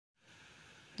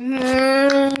When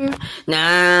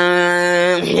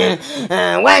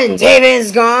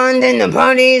David's gone, then the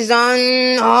party's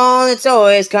on. All the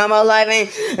toys come alive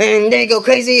and they go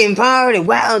crazy and party.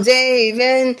 Well,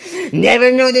 David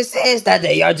never notices that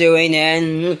they are doing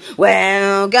it.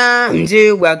 Welcome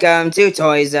to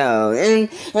Toy Zone.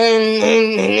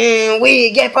 And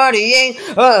we get partying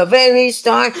a very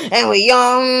start, and we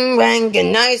all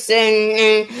recognize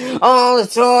and all the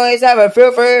toys have a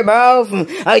filthy mouth.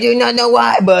 I do not know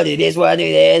why, but it is what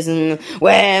it is.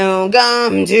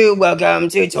 Welcome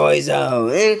to Toy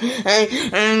Zone.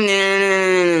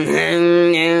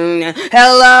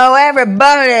 Hello,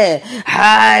 everybody.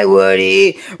 Hi,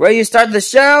 Woody. Ready to start the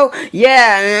show?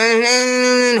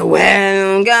 Yeah.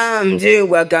 Welcome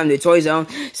to Toy Zone.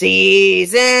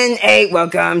 Season 8.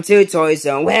 Welcome to Toy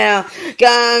Zone. Welcome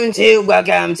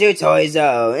to Toy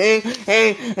Zone.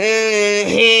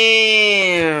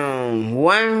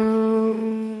 Wow.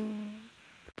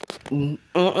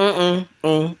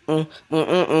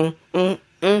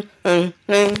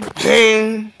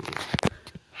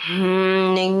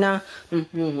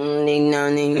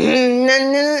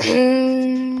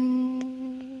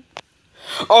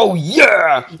 Oh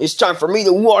yeah! It's time for me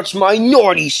to watch my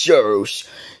naughty shows.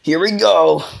 Here we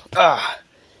go.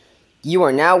 You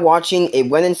are now watching It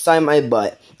Went Inside My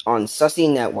Butt on Sussy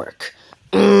Network.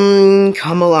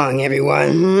 Come along,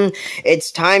 everyone.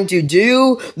 It's time to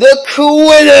do the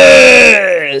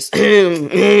quiz!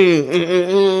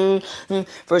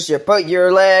 First you put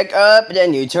your leg up,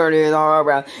 then you turn it all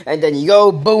around, and then you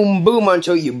go boom, boom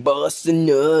until you bust a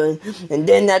nut. And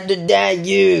then after that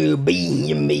you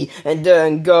beat me, and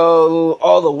then go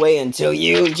all the way until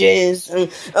you jizz.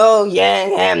 Oh yeah,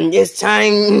 it's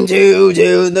time to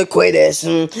do the quiz.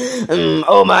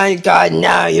 Oh my god,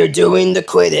 now you're doing the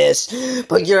quiz.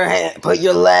 Put your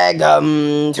leg up,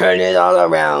 turn it all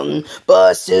around,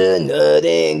 bust a nut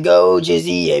and go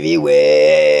jizzy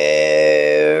everywhere.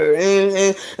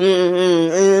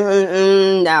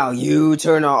 Now you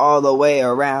turn it all the way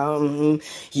around.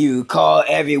 You call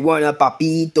everyone a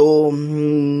papito.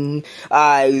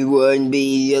 I would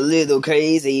be a little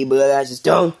crazy, but I just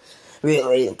don't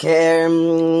really care.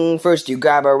 First you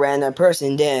grab a random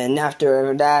person, then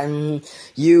after that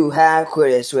you have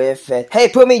quiz with it. Hey,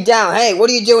 put me down. Hey, what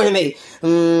are you doing to me?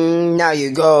 Now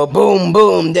you go boom,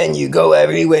 boom, then you go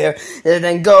everywhere, and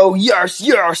then go yes,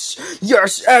 yes,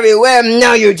 yes, everywhere.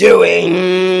 Now you're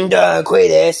doing the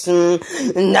quiz.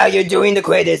 Now you're doing the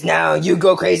quiz. Now you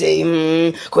go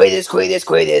crazy. Quiz,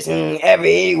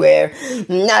 everywhere.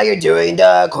 Now you're doing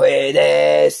the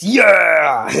quiz.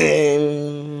 Yeah.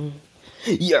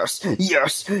 Yes,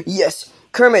 yes, yes.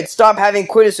 Kermit, stop having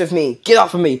quiz with me. Get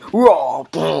off of me. Raw.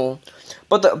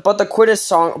 But the quiz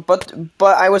song. But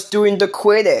I was doing the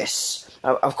quiz.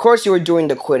 Of course you were doing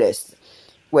the quiz.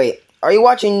 Wait, are you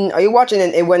watching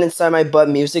an It Went Inside My Butt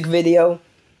music video?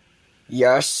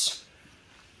 Yes.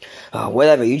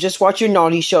 Whatever. You just watch your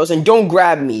naughty shows and don't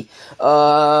grab me.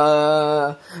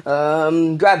 Grab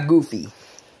Goofy.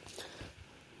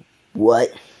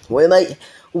 What? What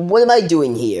am I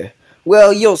doing here?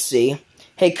 Well, you'll see.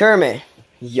 Hey, Kermit.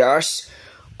 Yes?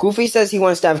 Goofy says he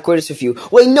wants to have quiz with you.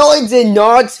 Wait, no, I did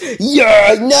not!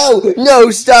 Yeah,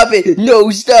 no, stop it! No,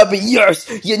 stop it! Yes!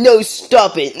 No,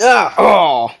 stop it!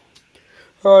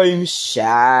 I'm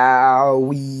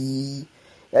sorry.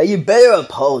 You better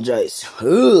apologize.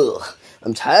 Ugh,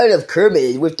 I'm tired of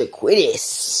Kermit with the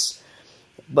quiz.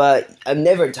 But I'm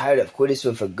never tired of quiz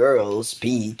with a girl's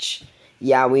Peach.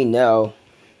 Yeah, we know.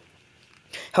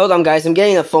 Hold on, guys. I'm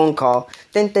getting a phone call.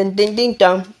 Ding, ding, ding, ding,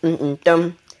 dum.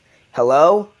 Dum.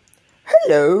 Hello?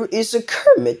 Hello, is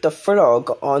Kermit the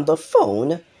Frog on the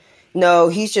phone? No,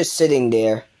 he's just sitting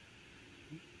there.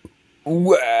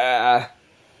 Well,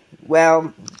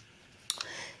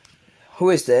 who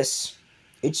is this?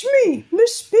 It's me,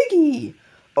 Miss Piggy.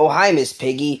 Oh, hi, Miss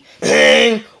Piggy.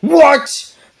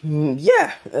 What?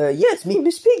 Yeah, it's me,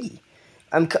 Miss Piggy.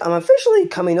 I'm officially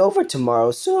coming over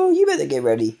tomorrow, so you better get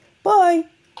ready. Bye.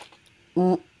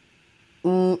 No.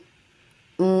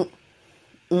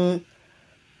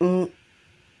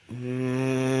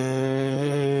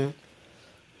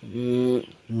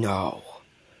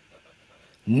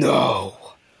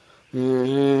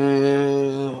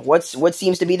 What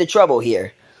seems to be the trouble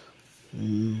here?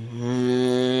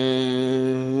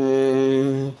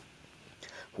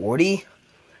 Woody,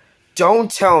 don't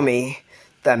tell me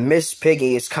that Miss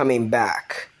Piggy is coming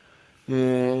back.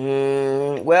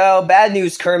 Well, bad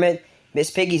news, Kermit. Miss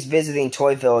Piggy's visiting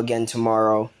Toyville again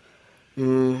tomorrow.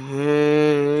 No!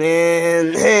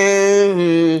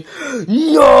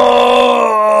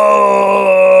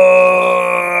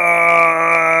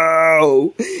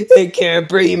 It can't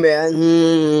be,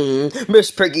 man.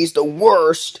 Miss Piggy's the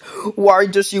worst. Why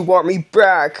does she want me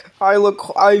back?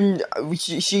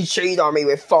 She cheated on me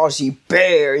with Fozzie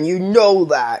Bear, and you know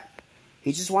that.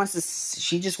 She just wants to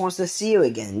see you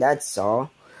again, that's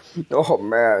all. Oh,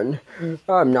 man.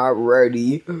 I'm not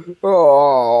ready.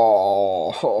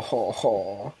 Oh.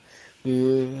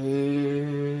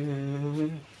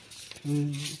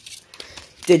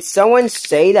 Did someone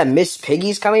say that Miss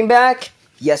Piggy's coming back?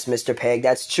 Yes, Mr. Pig,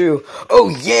 that's true. Oh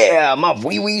yeah, my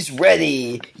wee-wee's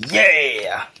ready.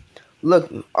 Yeah.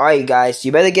 Look, alright guys,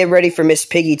 you better get ready for Miss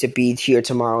Piggy to be here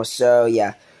tomorrow, so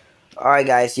yeah. Alright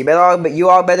guys, you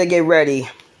all better get ready.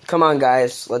 Come on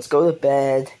guys, let's go to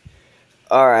bed.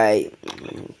 Alright.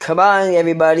 Come on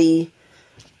everybody.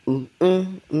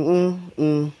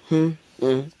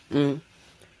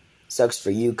 Sucks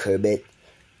for you, Kermit.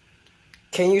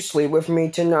 Can you sleep with me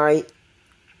tonight?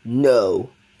 No,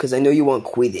 because I know you won't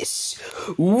quit this.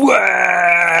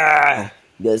 Wah!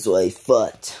 That's what I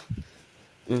thought.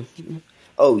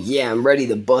 Oh yeah, I'm ready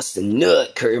to bust a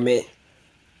nut, Kermit.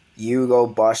 You go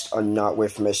bust a nut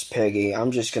with Miss Piggy.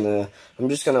 I'm just gonna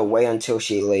wait until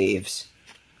she leaves.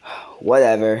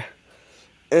 Whatever.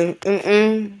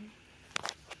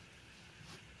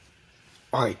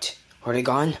 Alright, are they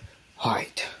gone?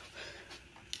 Alright.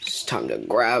 It's time to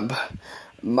grab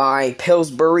my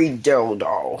Pillsbury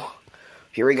dildo.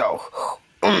 Here we go.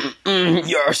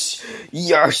 Yes!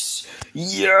 Yes!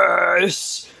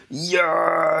 Yes!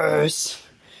 Yes!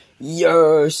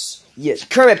 Yes! Yes!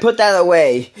 Kermit, put that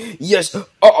away! Yes!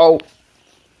 Uh-oh!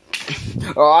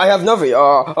 I have nothing.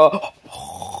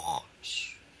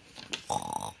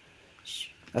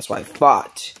 That's what I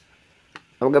thought.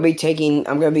 I'm gonna be taking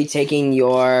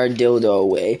your dildo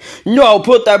away. No,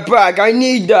 put that back. I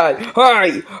need that.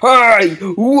 Hey,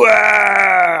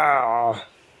 wow.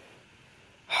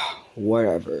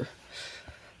 Whatever.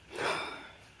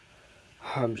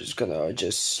 I'm just gonna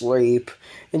sleep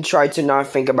and try to not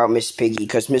think about Miss Piggy,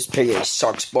 because Miss Piggy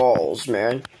sucks balls,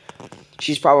 man.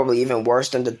 She's probably even worse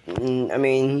than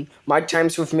my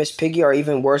times with Miss Piggy are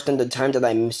even worse than the time that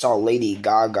I saw Lady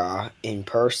Gaga in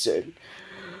person.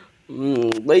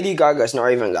 Lady Gaga's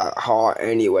not even that hot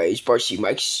anyways, but she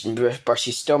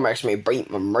still makes me beat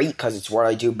my meat because it's what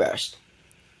I do best.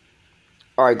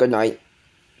 Alright, good night.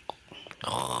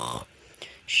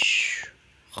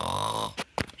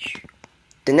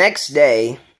 The next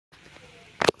day,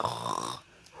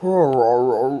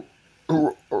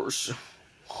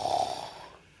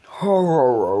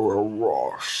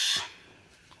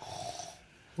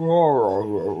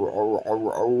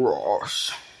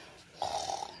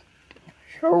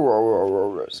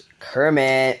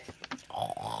 Kermit.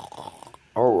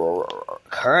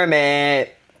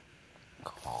 Kermit.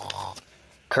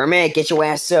 Kermit, get your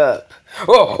ass up.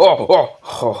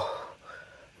 Oh.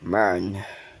 Man.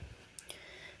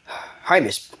 Hi,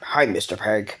 Mr.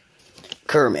 Pig.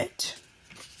 Kermit.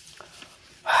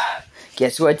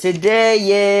 Guess what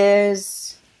today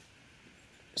is?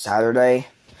 Saturday?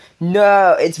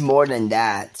 No, it's more than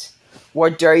that.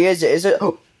 What day is it? Is it?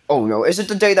 Oh no, is it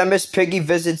the day that Miss Piggy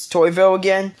visits Toyville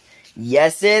again?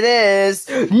 Yes, it is.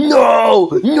 No!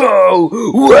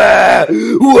 Wah!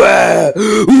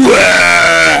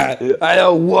 I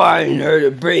don't want her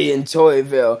to be in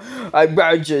Toyville. I'd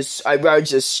rather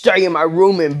just stay in my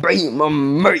room and beat my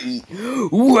meat.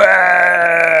 Wah!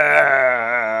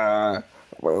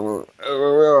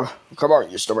 Come on,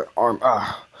 you stupid arm.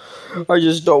 I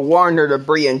just don't want her to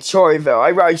be in Toyville.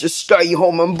 I'd rather just stay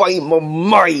home and beat my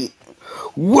meat.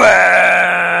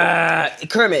 Wah!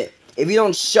 Kermit, if you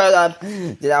don't shut up,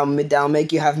 then I'll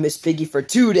make you have Miss Piggy for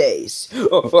 2 days.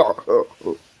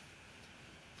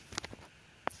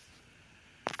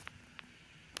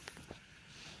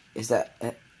 Is that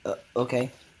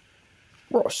okay?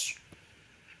 Ross.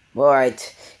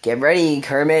 Alright, get ready,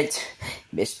 Kermit.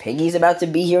 Miss Piggy's about to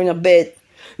be here in a bit.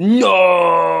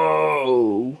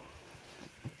 No!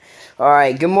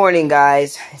 Alright, good morning,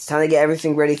 guys. It's time to get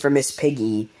everything ready for Miss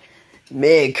Piggy.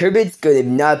 Man, Kermit's gonna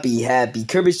not be happy.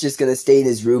 Kermit's just gonna stay in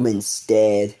his room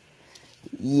instead.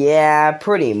 Yeah,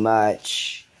 pretty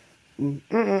much.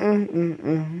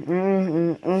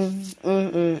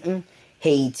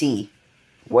 Hey, T.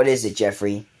 What is it,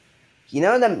 Jeffrey? You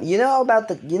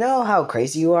know how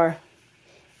crazy you are?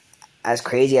 As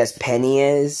crazy as Penny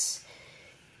is?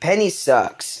 Penny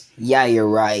sucks. Yeah, you're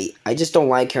right. I just don't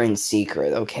like her in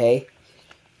secret, okay?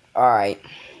 Alright.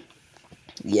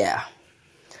 Yeah.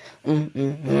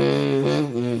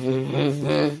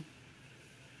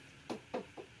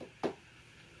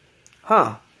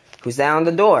 Huh. Who's that on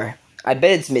the door? I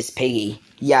bet it's Miss Piggy.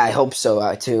 Yeah, I hope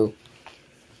so, too.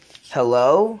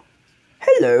 Hello?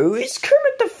 Hello, it's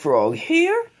Kermit the Frog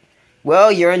here?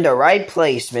 Well, you're in the right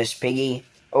place, Miss Piggy.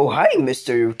 Oh, hi,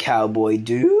 Mr. Cowboy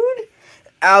Dude.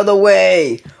 Out of the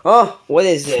way! Oh, what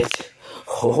is this?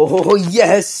 Oh,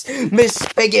 yes! Miss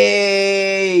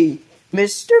Piggy!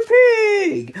 Mr.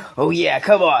 Pig! Oh, yeah,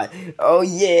 come on! Oh,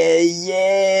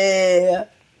 yeah!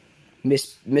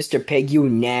 Mr. Pig, you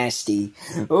nasty.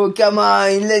 Oh, come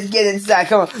on, let's get inside,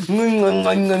 come on.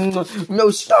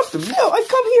 No, stop them. No, I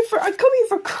come here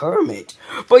for Kermit.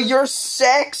 But you're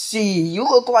sexy. You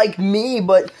look like me,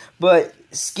 but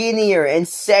skinnier and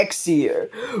sexier.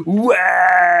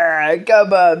 Wow,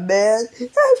 come on, man.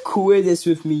 Have coolness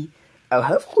with me. I'll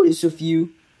have coolness with you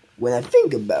when I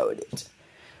think about it.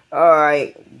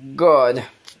 Alright, good.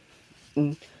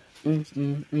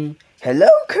 Hello,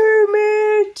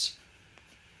 Kermit.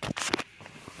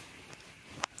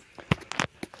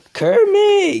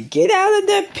 Kermit, get out of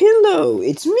that pillow.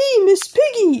 It's me, Miss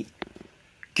Piggy.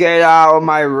 Get out of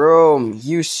my room.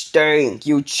 You stink.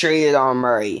 You cheated on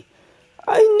me.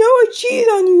 I know I cheated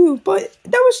on you, but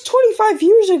that was 25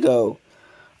 years ago.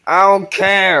 I don't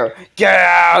care. Get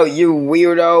out, you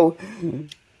weirdo.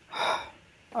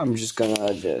 I'm just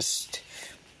gonna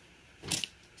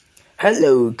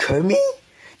Hello, Kermit?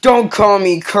 Don't call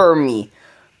me Kermit.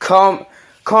 Call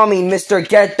me Mr.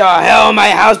 Get the hell out of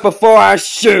my house before I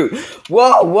shoot.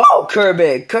 Whoa,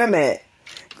 Kermit.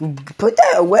 Put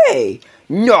that away.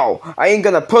 No, I ain't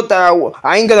gonna put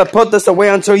this away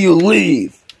until you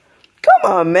leave. Come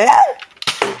on, man.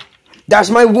 That's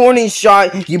my warning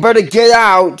shot. You better get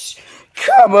out.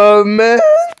 Come on, man.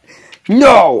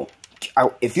 No.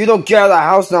 If you don't get out of the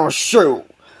house, then I'll shoot.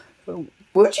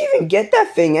 Where'd you even get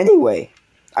that thing anyway?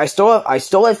 I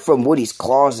stole it from Woody's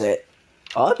closet.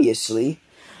 Obviously.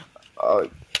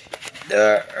 Alright.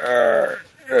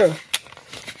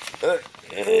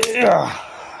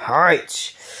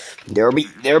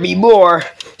 There'll be more.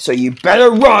 So you better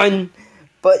run.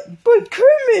 But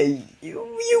Kermit, you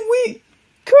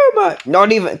come on.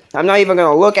 I'm not even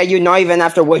gonna look at you, not even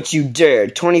after what you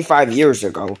did 25 years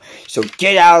ago. So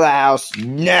get out of the house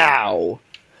now.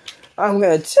 I'm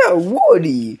gonna tell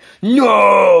Woody.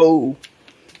 No!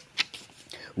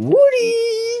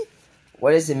 Woody!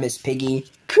 What is it, Miss Piggy?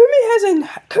 Kermit has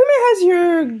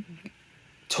your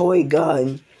toy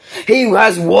gun. He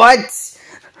has what?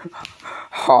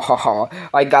 Ha ha ha.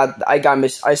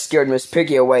 I scared Miss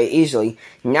Piggy away easily.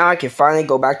 Now I can finally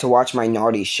go back to watch my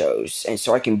naughty shows. And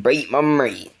so I can beat my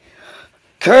meat.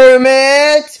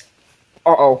 Kermit!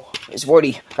 Uh-oh. It's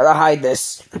Woody. Gotta hide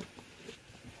this.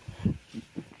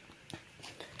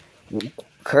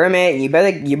 Kermit,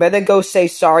 you better go say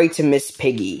sorry to Miss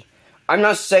Piggy. I'm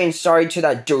not saying sorry to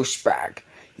that douchebag.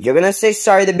 You're gonna say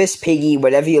sorry to Miss Piggy,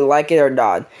 whether you like it or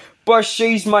not. But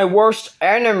she's my worst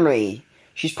enemy.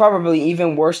 She's probably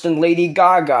even worse than Lady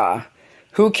Gaga.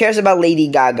 Who cares about Lady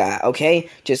Gaga, okay?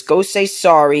 Just go say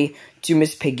sorry to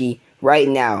Miss Piggy right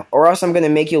now, or else I'm gonna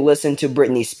make you listen to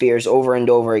Britney Spears over and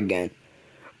over again.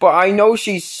 But I know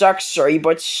she sucks, sorry,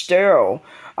 but still.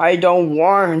 I don't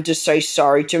want her to say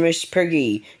sorry to Miss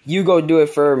Piggy. You go do it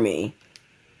for me.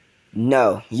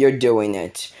 No, you're doing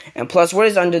it. And plus, what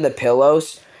is under the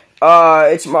pillows?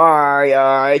 It's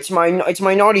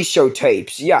my naughty show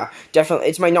tapes. Yeah, definitely,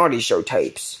 it's my naughty show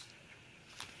tapes.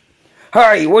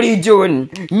 Hey, what are you doing?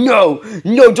 No,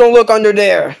 don't look under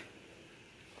there.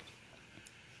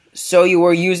 So you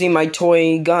were using my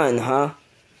toy gun, huh?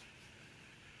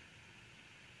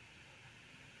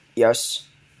 Yes.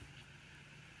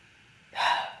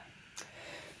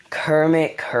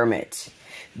 Kermit.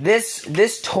 This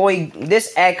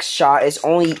X shot is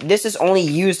only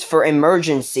used for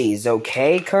emergencies,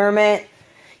 okay, Kermit?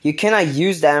 You cannot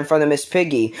use that in front of Miss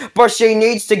Piggy. But she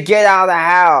needs to get out of the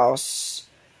house.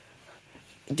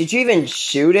 Did you even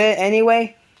shoot it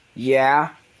anyway? Yeah.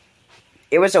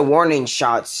 It was a warning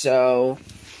shot, so...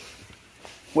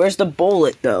 Where's the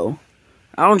bullet, though?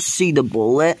 I don't see the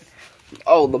bullet.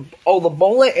 Oh, the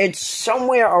bullet, it's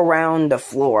somewhere around the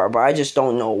floor, but I just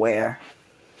don't know where.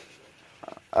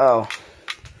 Oh.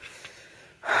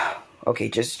 Okay,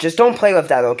 just don't play with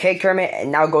that, okay, Kermit?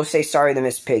 And now go say sorry to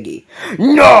Miss Piggy.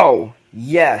 No!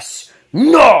 Yes!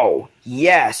 No!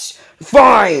 Yes!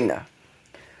 Fine!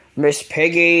 Miss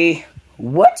Piggy.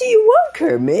 What do you want,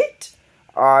 Kermit?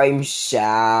 I'm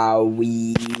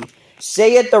sorry.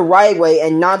 Say it the right way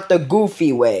and not the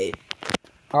goofy way.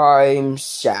 I'm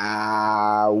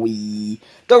sorry.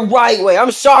 The right way.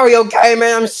 I'm sorry, okay,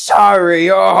 man? I'm sorry.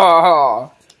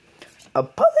 Oh.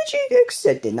 Apology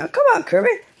accepted. Now come on,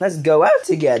 Kermit. Let's go out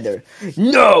together.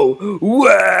 No!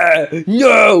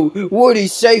 No! Woody,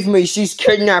 save me. She's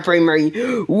kidnapping me.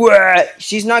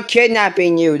 She's not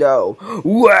kidnapping you, though.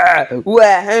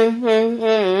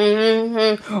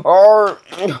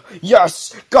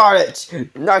 Yes! Got it!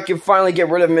 Now I can finally get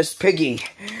rid of Miss Piggy.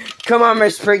 Come on,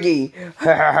 Miss Piggy.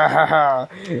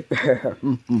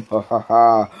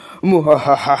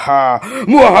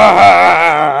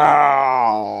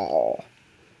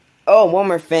 Oh, one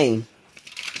more thing.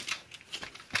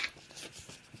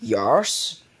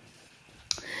 Yes?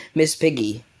 Miss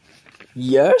Piggy.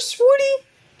 Yes, Woody?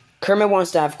 Kermit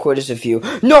wants to have quarters with you.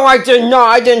 No, I did not.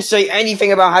 I didn't say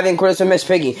anything about having quarters with Miss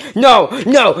Piggy. No,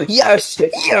 yes.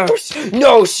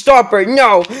 No, stop it.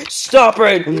 No, stop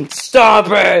it. Stop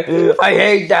it. I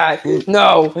hate that.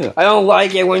 No, I don't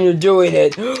like it when you're doing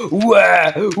it. Good.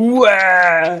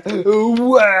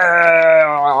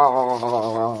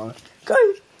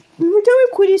 We're done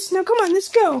with quitties. Now come on, let's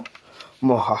go.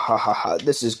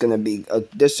 This is gonna be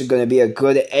a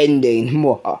good ending.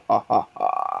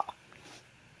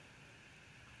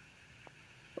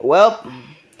 Well,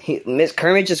 Miss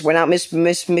Kermit just went out. Miss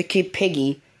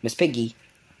Piggy.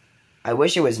 I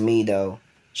wish it was me though.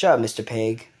 Shut up, Mr.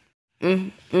 Pig.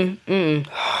 I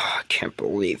can't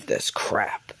believe this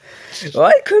crap.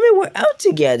 Why Kermit we're out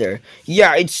together?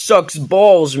 Yeah, it sucks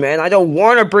balls, man. I don't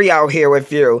want to be out here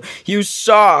with you. You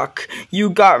suck. You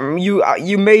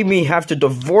made me have to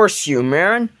divorce you,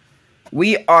 man.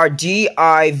 We are divorced.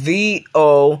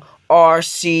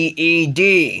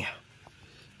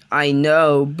 I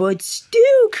know, but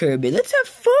still, Kermit, let's have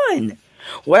fun.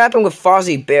 What happened with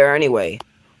Fozzie Bear anyway?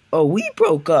 Oh, we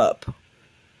broke up.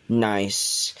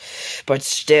 Nice. But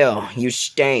still, you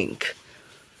stink.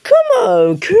 Come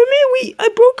on, Kermit, I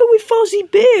broke up with Fozzie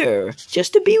Bear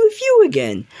just to be with you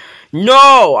again.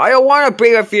 No, I don't want to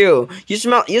be with you. You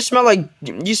smell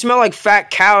like fat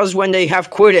cows when they have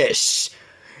quitters.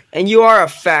 And you are a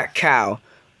fat cow.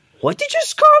 What did you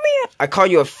just call me? I call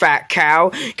you a fat cow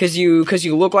because you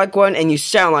look like one and you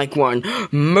sound like one.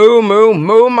 Moo moo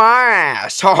moo my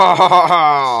ass. Ha ha ha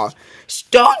ha.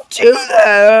 Don't do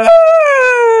that.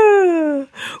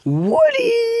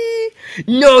 Woody.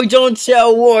 No, don't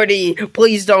tell Woody.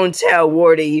 Please don't tell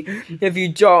Woody. If you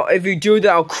do that,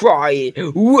 I'll cry.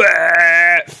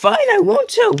 Fine, I won't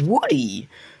tell Woody.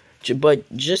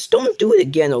 But just don't do it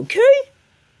again, okay?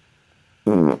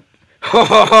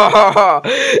 Ow!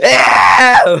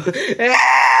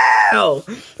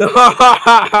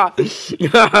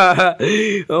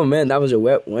 Oh man, that was a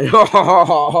wet one.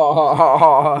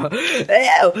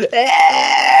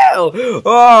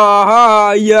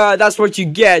 Yeah, that's what you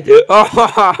get.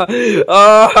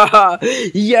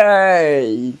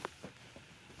 Yay!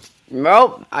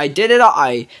 Well, I did it.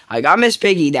 I got Miss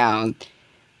Piggy down.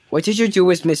 What did you do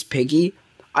with Miss Piggy?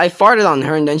 I farted on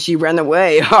her and then she ran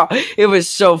away. It was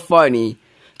so funny.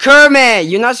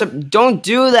 Kermit, don't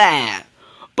do that.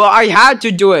 But I had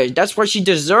to do it. That's what she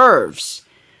deserves.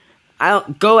 I'll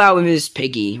go out with Miss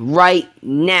Piggy right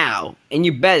now. And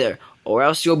you better. Or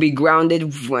else you'll be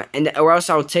grounded. Or else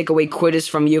I'll take away quitters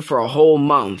from you for a whole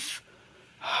month.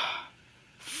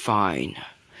 Fine.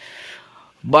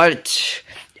 But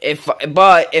if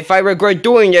I regret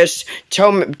doing this,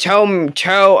 tell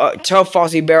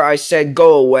Fozzie Bear I said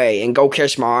go away and go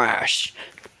kiss my ass.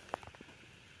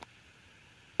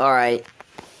 All right.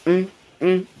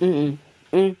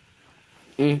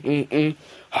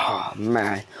 Oh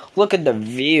man, look at the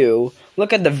view.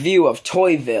 Look at the view of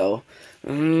Toyville.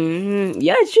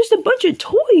 Yeah, it's just a bunch of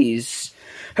toys.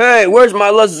 Hey, where's my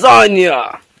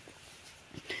lasagna?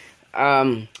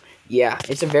 Yeah,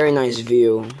 it's a very nice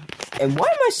view. And why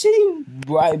am I sitting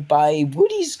right by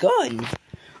Woody's gun?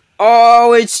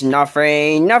 Oh, it's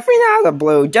nothing. Nothing out of the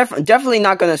blue. Definitely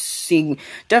not going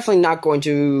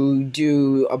to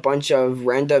do a bunch of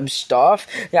random stuff.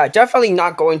 Yeah, definitely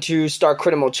not going to start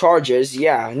criminal charges.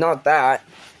 Yeah, not that.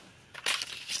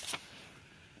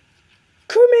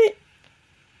 Kermit,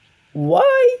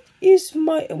 why is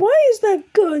that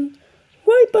gun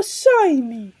right beside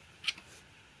me?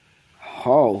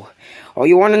 Oh,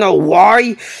 you want to know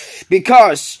why?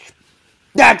 Because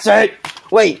that's it.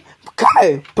 Wait,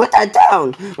 Kyle, put that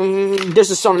down. This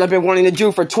is something I've been wanting to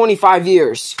do for 25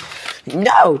 years.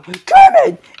 No,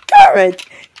 Kermit,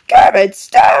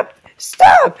 stop.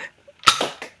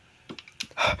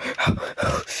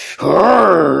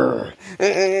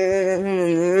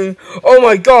 Oh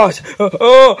my God!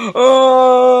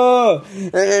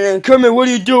 Kermit, what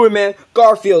are you doing, man?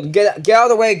 Garfield, get out of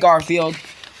the way, Garfield.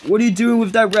 What are you doing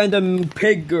with that random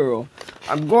pig girl?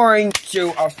 I'm going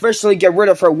to officially get rid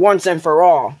of her once and for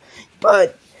all.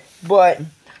 But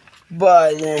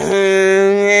But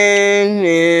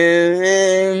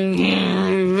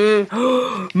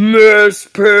Miss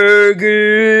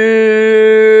Piggy.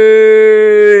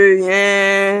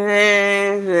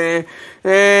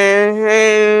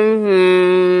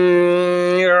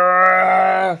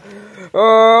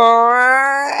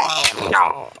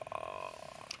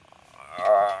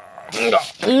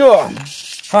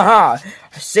 Haha,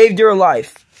 I saved your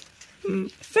life.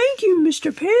 Thank you,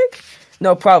 Mr. Pig.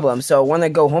 No problem. So, wanna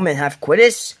go home and have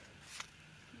Quidditch?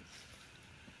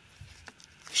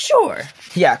 Sure.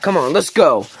 Yeah, come on, let's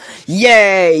go.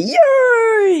 Yay!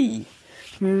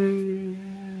 Yay!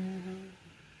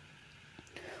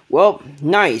 Well,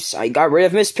 nice. I got rid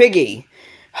of Miss Piggy.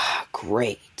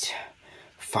 Great.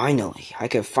 Finally. I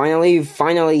can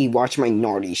finally watch my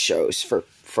naughty shows for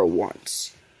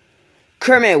once.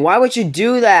 Kermit, why would you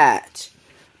do that?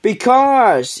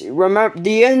 Because, remember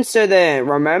the incident,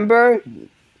 remember?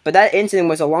 But that incident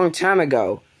was a long time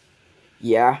ago.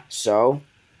 Yeah, so?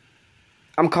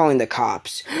 I'm calling the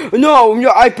cops. No,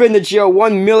 I've been to jail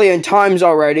 1,000,000 times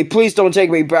already. Please don't take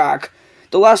me back.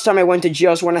 The last time I went to jail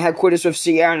was when I had Quidditch with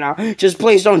Sienna. Just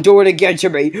please don't do it again to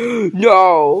me.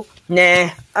 No.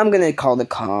 Nah, I'm gonna call the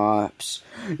cops.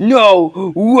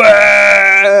 No way!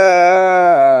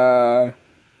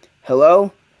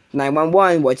 Hello?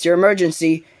 911, what's your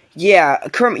emergency? Yeah,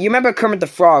 Kermit, you remember Kermit the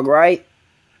Frog, right?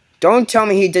 Don't tell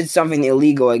me he did something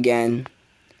illegal again.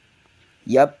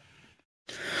 Yep.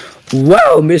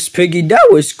 Wow, Miss Piggy, that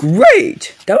was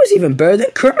great! That was even better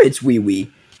than Kermit's wee-wee.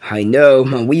 I know,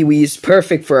 my wee-wee is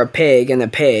perfect for a pig and a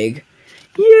pig.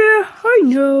 Yeah, I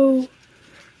know.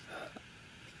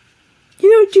 You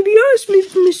know, to be honest,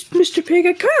 Mr. Pig,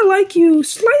 I kind of like you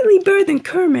slightly better than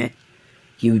Kermit.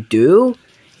 You do?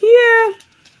 Yeah.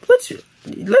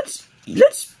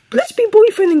 Let's be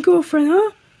boyfriend and girlfriend,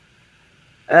 huh?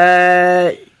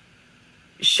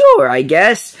 Sure, I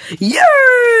guess.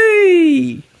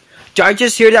 Yay! Did I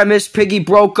just hear that Miss Piggy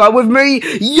broke up with me?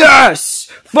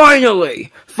 Yes!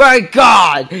 Finally! Thank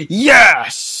God!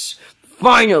 Yes!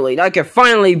 Finally! I can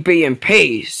finally be in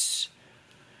peace.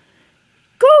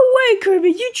 Go away,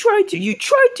 Kermit. You tried to,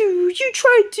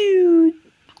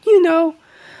 you know.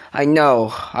 I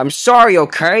know. I'm sorry,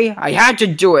 okay? I had to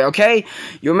do it, okay?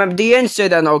 You remember the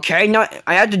incident, okay?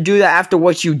 I had to do that after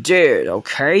what you did,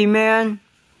 okay, man?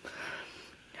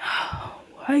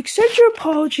 I accept your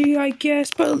apology, I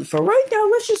guess, but for right now,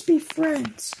 let's just be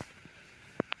friends.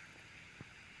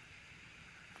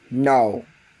 No.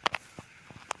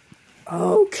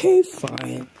 Okay,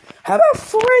 fine. How about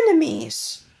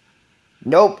frenemies?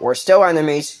 Nope, we're still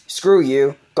enemies. Screw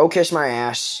you. Go kiss my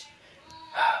ass.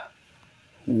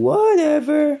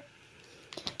 Whatever.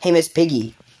 Hey, Miss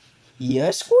Piggy.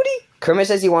 Yes, Woody? Kermit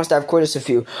says he wants to have Quidditch with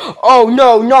you. Oh,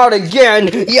 no, not again!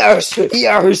 Yes!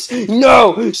 Yes!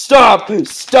 No! Stop!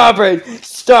 Stop it!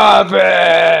 Stop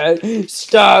it!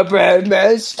 Stop it,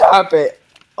 man! Stop it!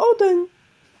 Oh, then.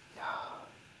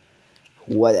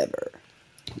 Whatever.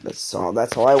 That's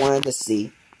all I wanted to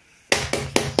see.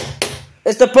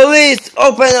 It's the police!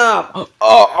 Open up!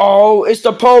 Uh-oh, it's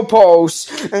the popos!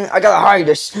 I gotta hide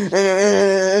this.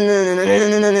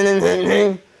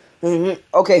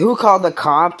 Okay, who called the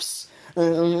cops?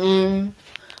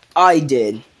 I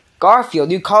did.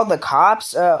 Garfield, you called the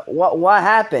cops? What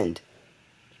happened?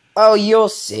 Oh, you'll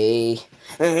see.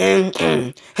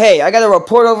 Hey, I got a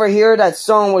report over here that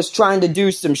someone was trying to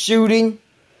do some shooting.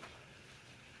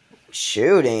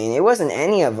 Shooting? It wasn't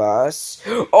any of us.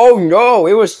 Oh no,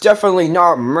 it was definitely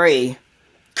not me.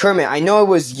 Kermit, I know it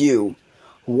was you.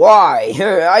 Why?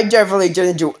 I definitely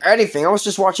didn't do anything. I was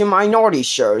just watching minority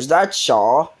shows, that's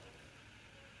all.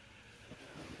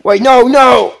 Wait,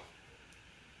 no!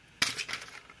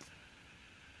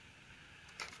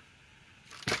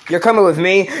 You're coming with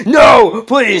me? No!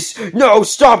 Please! No,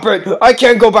 stop it! I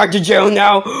can't go back to jail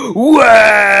now!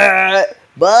 What?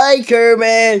 Bye,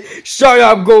 Kermit! Shut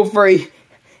up, Goofy!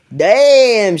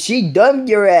 Damn, she dumped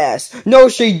your ass! No,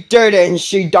 she didn't!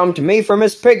 She dumped me for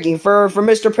Miss Piggy, for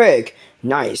Mr. Pig.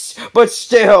 Nice. But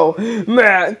still,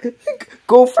 man,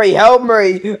 Goofy, help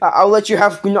me! I'll let you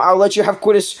have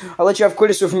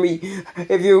Quidditch with me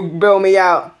if you bail me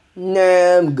out.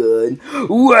 Nah, I'm good.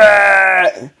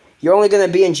 What? You're only gonna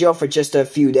be in jail for just a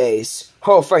few days.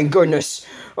 Oh, thank goodness.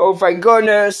 Oh, thank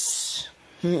goodness.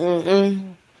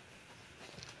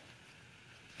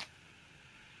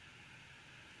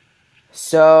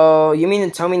 So, you mean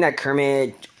to tell me that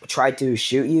Kermit tried to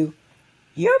shoot you?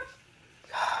 Yep.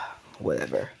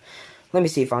 Whatever. Let me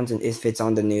see if it's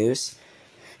on the news.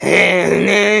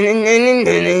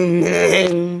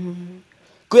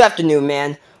 Good afternoon,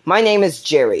 man. My name is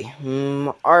Jerry.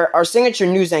 Our signature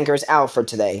news anchor is out for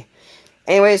today.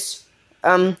 Anyways,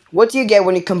 what do you get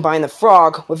when you combine a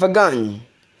frog with a gun?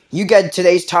 You get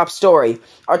today's top story.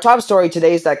 Our top story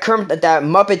today is that that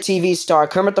Muppet TV star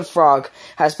Kermit the Frog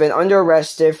has been under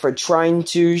arrested for trying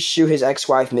to shoot his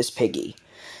ex-wife Miss Piggy,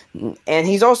 and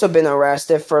he's also been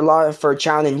arrested for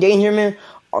child endangerment,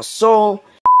 assault,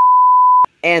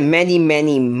 and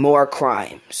many more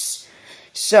crimes.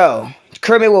 So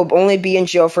Kermit will only be in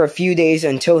jail for a few days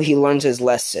until he learns his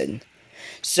lesson.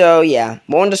 So yeah,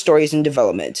 more on the story is in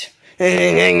development.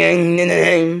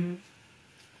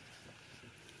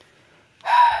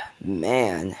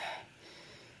 Man,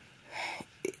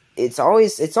 it's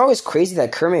always crazy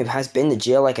that Kermit has been to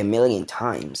jail like a million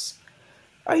times.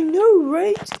 I know,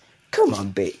 right? Come on,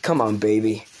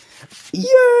 baby.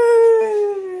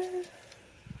 Yeah.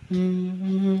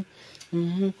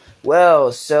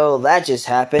 Well, so that just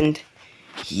happened.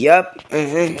 Yup.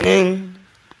 A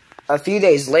few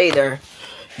days later,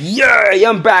 yay!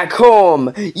 I'm back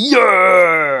home.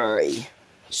 Yay!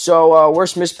 So,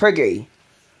 where's Miss Piggy?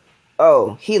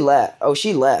 Oh, she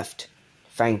left.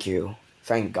 Thank you.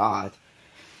 Thank God.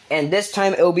 And this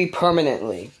time it'll be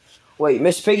permanently. Wait,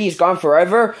 Miss Piggy's gone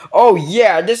forever? Oh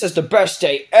yeah, this is the best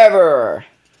day ever!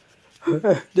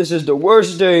 This is the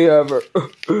worst day ever.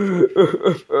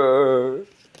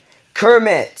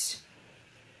 Kermit!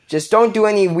 Just don't do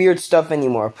any weird stuff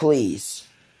anymore, please.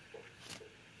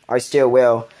 I still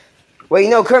will. Wait,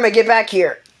 no, Kermit, get back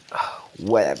here!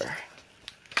 Whatever.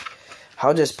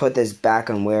 I'll just put this back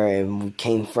on where it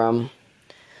came from.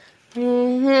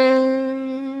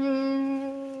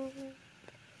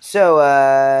 So,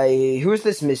 who's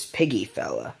this Miss Piggy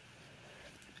fella?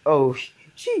 Oh,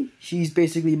 she's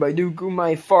basically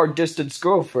my far distance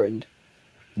girlfriend.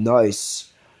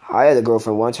 Nice. I had a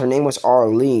girlfriend once. Her name was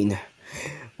Arlene.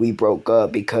 We broke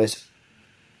up because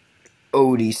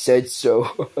Odie said so.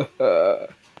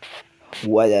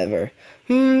 Whatever.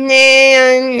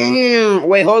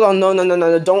 Wait, hold on.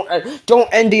 No. Don't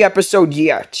end the episode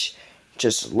yet.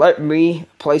 Just let me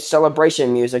play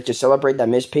celebration music to celebrate that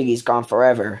Miss Piggy's gone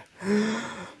forever.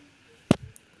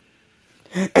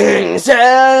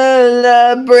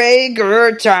 Celebrate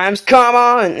good times, come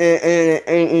on,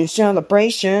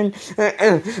 celebration.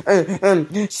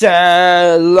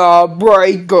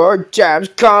 Celebrate good times,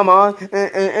 come on.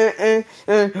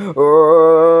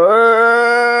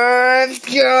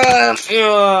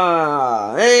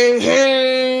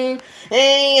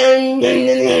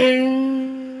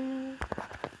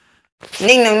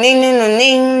 Ning ning ning ning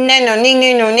ning ning ning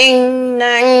ning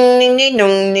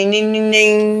ning ning ning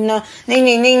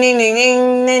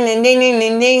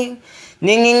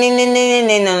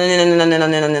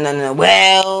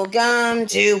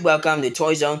Welcome to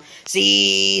Toy Zone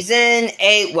Season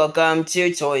 8. Welcome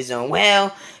to Toy Zone.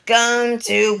 Welcome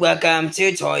to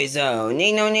Toy Zone.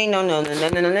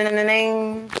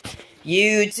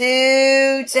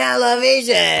 YouTube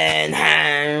television.